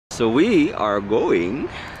So we are going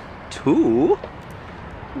to...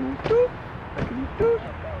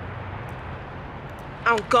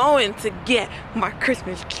 I'm going to get my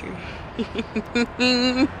Christmas tree.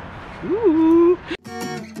 Ooh.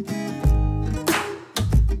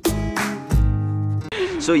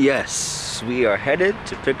 So yes, we are headed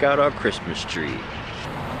to pick out our Christmas tree.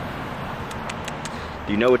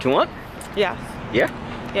 Do you know what you want? Yes. Yeah?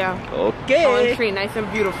 Yeah. Okay. I want a tree, nice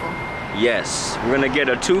and beautiful. Yes, we're gonna get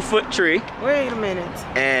a 2-foot tree. Wait a minute.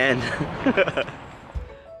 And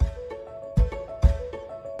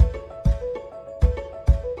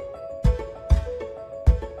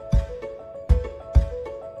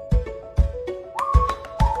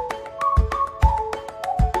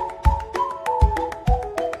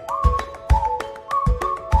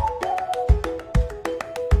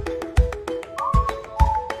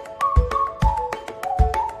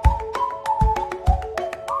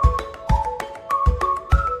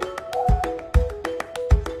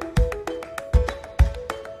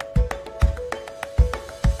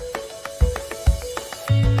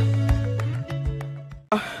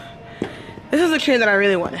this is the tree that I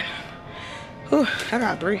really wanted. Ooh, I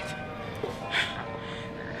gotta breathe.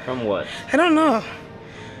 from what? I don't know.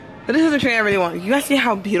 But this is the tree I really want. You guys see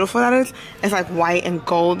how beautiful that is? It's like white and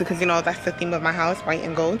gold because, you know, that's the theme of my house, white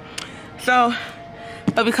and gold. So,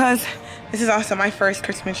 but because this is also my first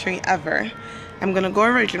Christmas tree ever, I'm gonna go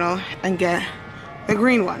original and get the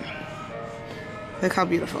green one. Look how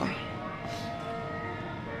beautiful.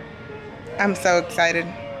 I'm so excited.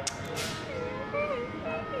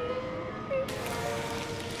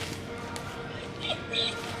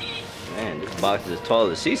 Man, this box is as tall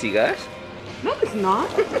as Cece, guys. No, it's not.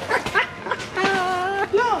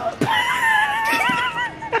 Look.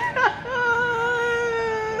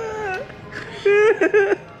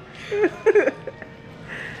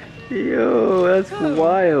 Yo, that's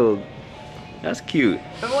wild. That's cute.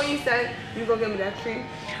 Remember when you said you go get me that tree?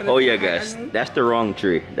 Oh yeah, guys, that's the wrong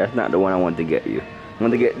tree. That's not the one I want to get you. I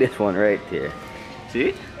want to get this one right there.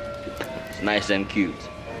 See? It's nice and cute.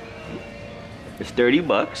 It's 30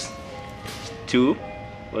 bucks.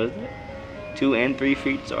 What is it? 2 and 3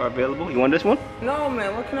 feet are available. You want this one? No,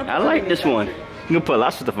 man. What can I put I like this one. tree? You can put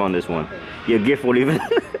lots of stuff on this one. Your gift will even.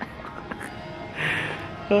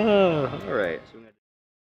 Oh, all right.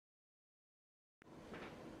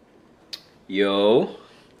 Yo.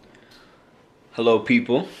 Hello,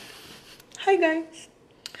 people. Hi, guys.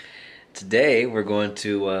 Today we're going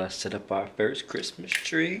to set up our first Christmas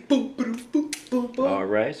tree. Boop, boop, boop, boop, boop. All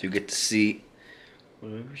right, so you get to see.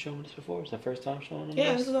 Have we ever shown this before? It's our first time showing them.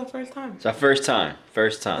 Yeah, this is our first time. It's our first time.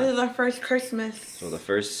 First time. This is our first Christmas So the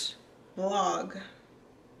first. vlog.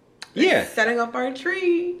 Yeah. Setting up our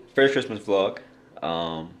tree. First Christmas vlog.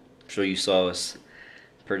 I'm sure you saw us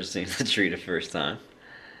purchasing the tree the first time.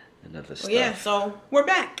 And other stuff. Well, yeah, so we're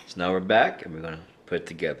back. So now we're back and we're gonna put it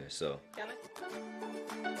together. So.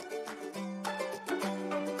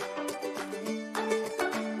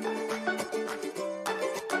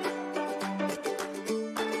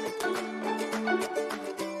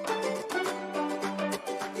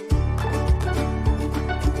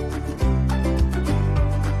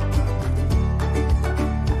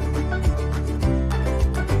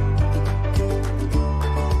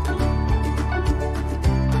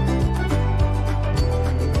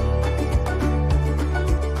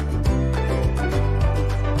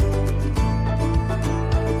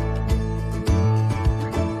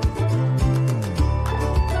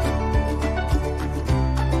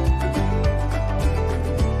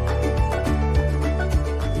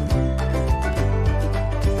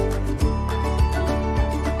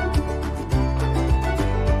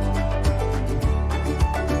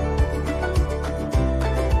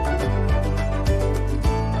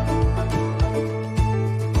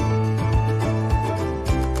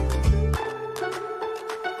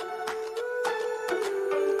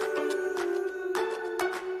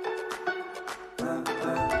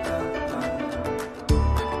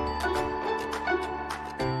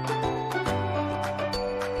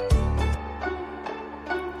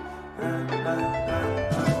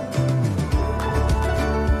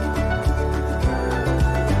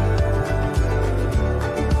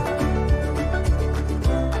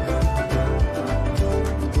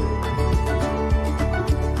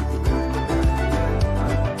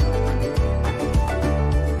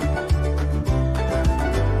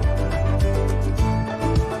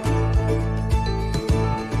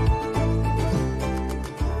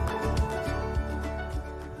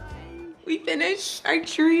 Finish our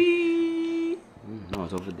tree. No,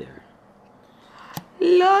 it's over there.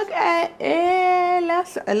 Look at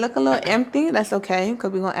it. It look a little empty. That's okay,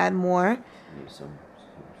 because we're going to add more. Need some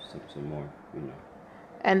some more, you know.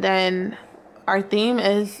 And then our theme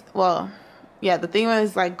is, well, yeah, the theme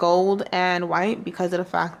is like gold and white because of the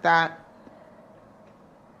fact that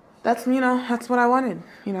that's, you know, that's what I wanted,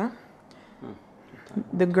 you know.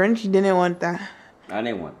 The Grinch didn't want that. I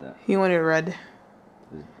didn't want that. He wanted red.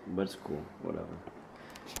 But it's cool, whatever.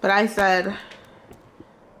 But I said,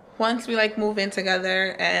 once we like move in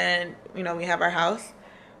together and, you know, we have our house,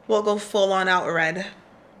 we'll go full on out red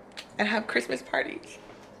and have Christmas parties.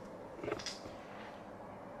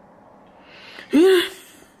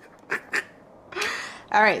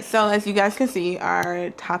 All right, so as you guys can see, our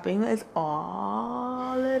topping is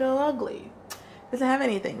all a little ugly. Doesn't have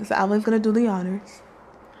anything, so Alvin's gonna do the honors.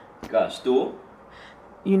 Got a stool?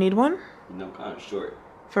 You need one? No, kind of short.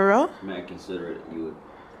 For real? I mean, I consider it. You would.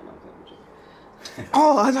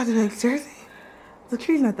 Oh, I was about to be like, seriously? The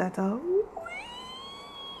tree's not that tall.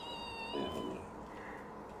 Yeah, hold on.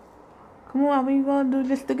 Come on, what you gonna do?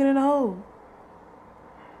 Just stick it in the hole.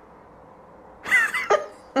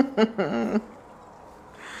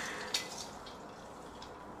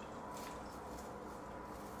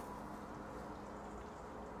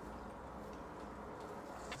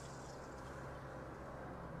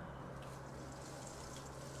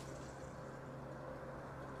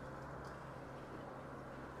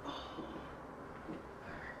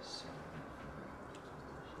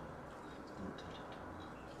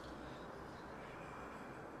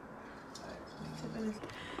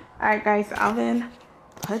 Alright guys, Alvin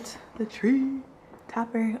put the tree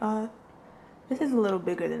topper up. This is a little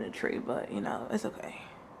bigger than a tree, but you know, it's okay.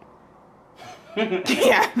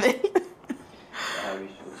 Yeah.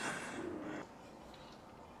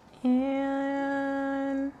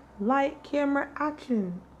 And light, camera,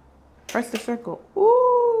 action. Press the circle.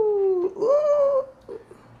 Ooh, ooh.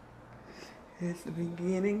 It's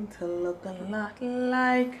beginning to look a lot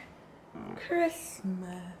like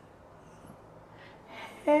Christmas.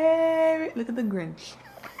 Hey, look at the Grinch.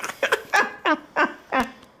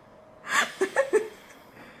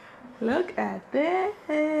 Look at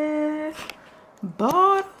this.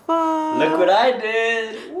 Beautiful. Look what I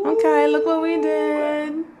did. Woo. Okay, look what we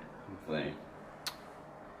did. I'm playing.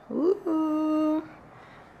 Ooh.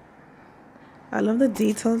 I love the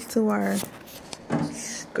details to our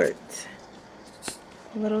skirt.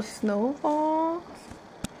 Little snowballs.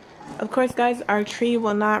 Of course, guys, our tree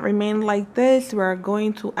will not remain like this. We're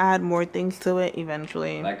going to add more things to it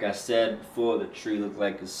eventually. Like I said before, the tree looked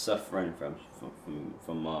like it's suffering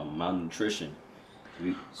from malnutrition.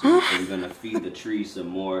 So we're gonna feed the tree some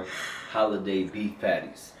more holiday beef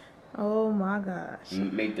patties. Oh my gosh!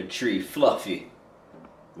 Make the tree fluffy.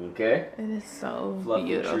 Okay. It is so Fluffy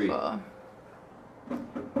beautiful. Tree.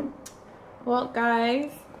 Well,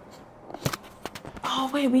 guys. Oh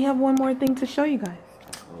wait, we have one more thing to show you guys.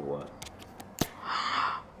 Oh, what?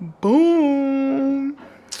 Boom!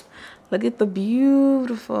 Look at the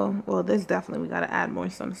beautiful. Well, this definitely, we gotta add more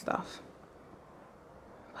some stuff.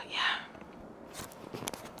 But yeah.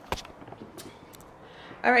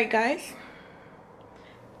 Alright, guys.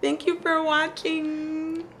 Thank you for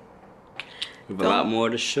watching. We have a lot more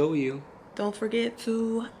to show you. Don't forget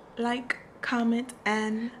to like, comment,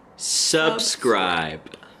 and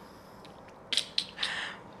subscribe.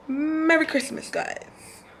 Merry Christmas, guys.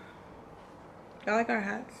 Y'all like our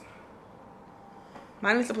hats?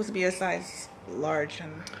 Mine is supposed to be a size large,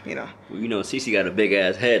 and you know. Well, you know, Cece got a big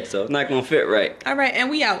ass head, so it's not gonna fit right. All right, and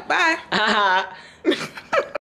we out. Bye.